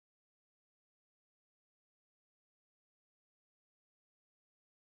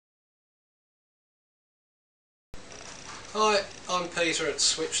Hi, I'm Peter at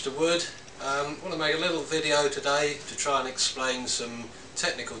Switch to Wood. I want to make a little video today to try and explain some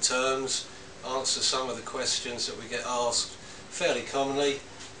technical terms, answer some of the questions that we get asked fairly commonly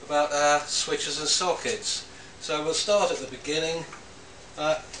about our switches and sockets. So we'll start at the beginning.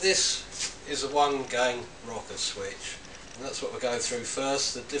 This is a one-gang rocker switch, and that's what we'll go through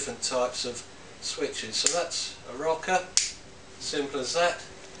first, the different types of switches. So that's a rocker, simple as that.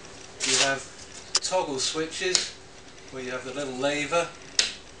 You have toggle switches, where you have the little lever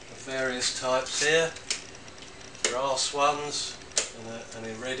of various types here, brass ones and an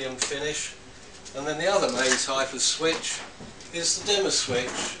iridium finish. And then the other main type of switch is the dimmer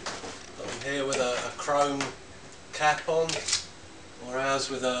switch. Got them here with a chrome cap on, or ours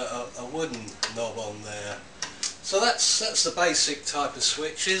with a wooden knob on there. So that's the basic type of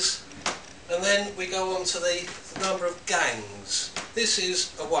switches. And then we go on to the number of gangs. This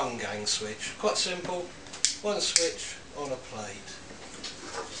is a one gang switch, quite simple, one switch on a plate.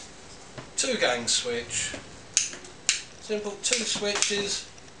 Two gang switch, simple, two switches,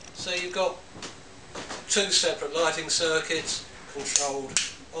 so you've got two separate lighting circuits controlled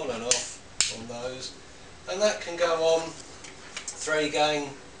on and off on those, and that can go on 3 gang,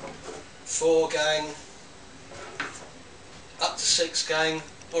 4 gang, up to 6 gang,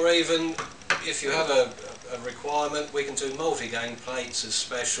 or even if you have a requirement, we can do multi-gang plates as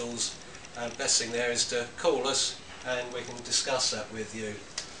specials, and best thing there is to call us and we can discuss that with you.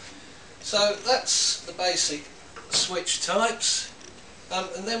 So that's the basic switch types,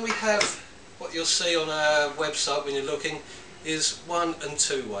 and then we have what you'll see on our website when you're looking is 1- and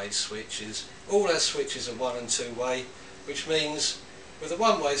 2-way switches. All our switches are 1- and 2-way, which means with a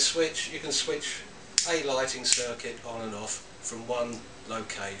one-way switch you can switch a lighting circuit on and off from one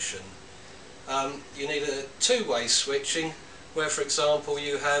location. You need a 2-way switching, where for example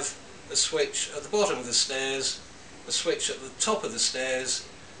you have a switch at the bottom of the stairs, a switch at the top of the stairs,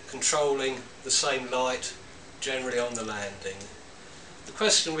 controlling the same light generally on the landing. The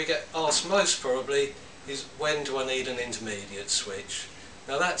question we get asked most probably is, when do I need an intermediate switch?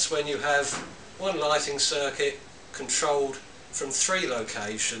 Now that's when you have one lighting circuit controlled from 3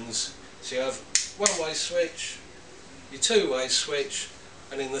 locations. So you have one-way switch, your 2-way switch,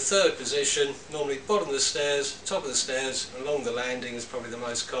 and in the third position, normally bottom of the stairs, top of the stairs, along the landing is probably the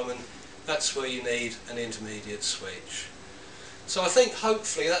most common. That's where you need an intermediate switch. So I think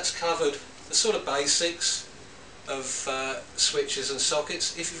hopefully that's covered the sort of basics of switches and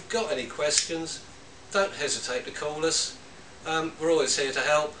sockets. If you've got any questions, don't hesitate to call us. We're always here to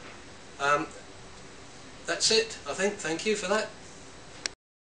help. That's it, I think. Thank you for that.